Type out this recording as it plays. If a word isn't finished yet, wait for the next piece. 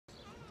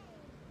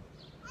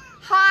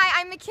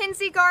I'm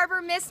McKensie Garber,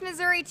 Miss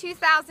Missouri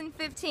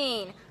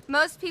 2015.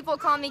 Most people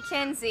call me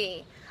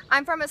Kenzie.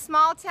 I'm from a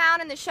small town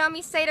in the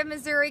show-me state of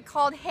Missouri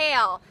called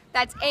Hale.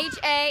 That's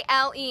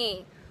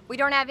H-A-L-E. We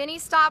don't have any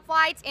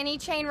stoplights, any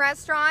chain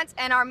restaurants,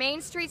 and our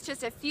main street's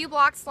just a few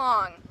blocks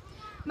long.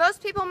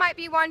 Most people might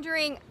be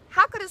wondering,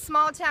 how could a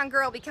small town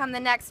girl become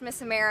the next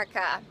Miss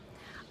America?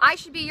 I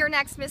should be your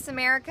next Miss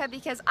America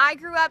because I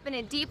grew up in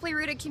a deeply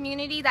rooted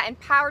community that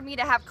empowered me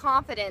to have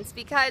confidence,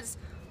 because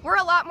we're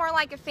a lot more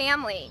like a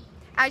family.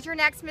 As your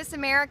next Miss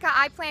America,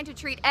 I plan to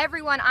treat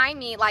everyone I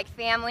meet like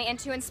family and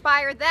to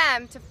inspire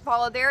them to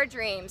follow their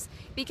dreams,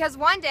 because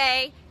one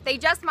day they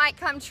just might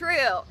come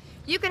true.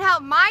 You can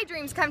help my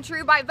dreams come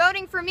true by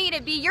voting for me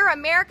to be your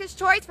America's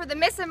choice for the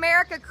Miss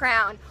America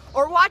crown.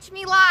 Or watch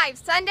me live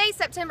Sunday,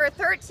 September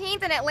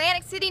 13th in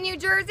Atlantic City, New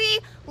Jersey,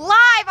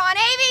 live on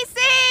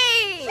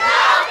ABC!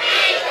 Show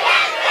me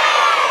Kenzie!